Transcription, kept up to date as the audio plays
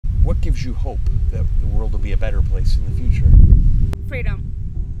What gives you hope that the world will be a better place in the future? Freedom.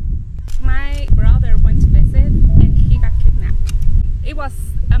 My brother went to visit and he got kidnapped. It was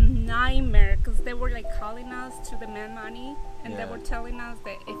a nightmare because they were like calling us to demand money, and they were telling us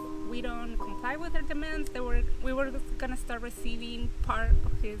that if we don't comply with their demands, we were gonna start receiving part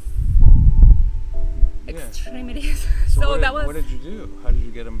of his extremities. So what did you do? How did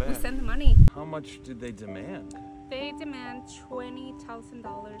you get them back? We sent the money. How much did they demand? They demand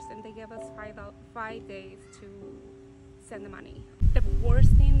 $20,000 and they gave us 5 days to send the money. The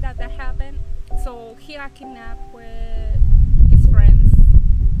worst thing that happened, so he got kidnapped with his friends,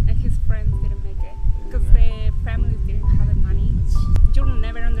 and his friends didn't make it because the families didn't have the money. You'll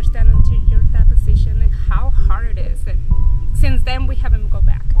never understand until you're in that position and how hard it is. And since then, we haven't gone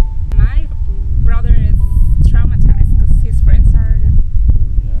back. My brother is traumatized because his friends are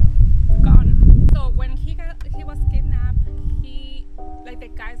gone. So when he was kidnapped, the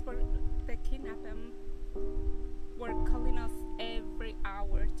guys that kidnapped him were calling us every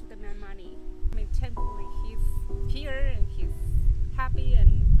hour to demand money. I mean, thankfully he's here and he's happy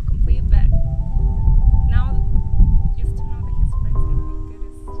and complete, but now just to know that his friends didn't make it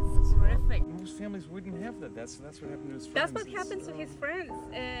is just horrific. Most families wouldn't have that. That's what happened to his friends. That's what happened to his friends,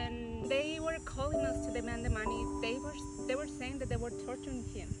 and they were calling us to demand the money. They were saying that they were torturing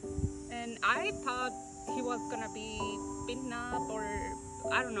him, and I thought he was gonna be beaten up or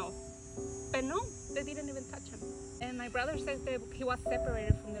I don't know, but no, they didn't even touch him. And my brother says that he was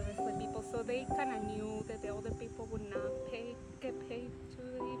separated from the rest of the people, so they kind of knew that the other people would not get paid to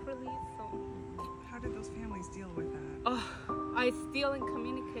the release. So how did those families deal with that? Oh, I still am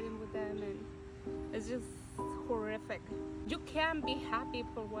communicating with them, and it's just horrific. You can't be happy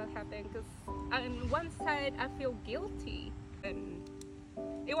for what happened because on one side I feel guilty, and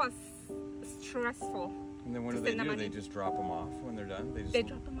it was stressful. And then what do they do? They just drop them off when they're done? They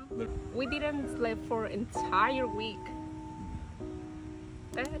drop them off. We didn't sleep for an entire week.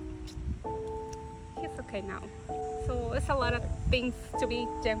 But he's okay now. So it's a lot of things to be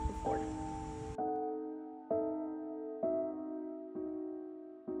thankful for.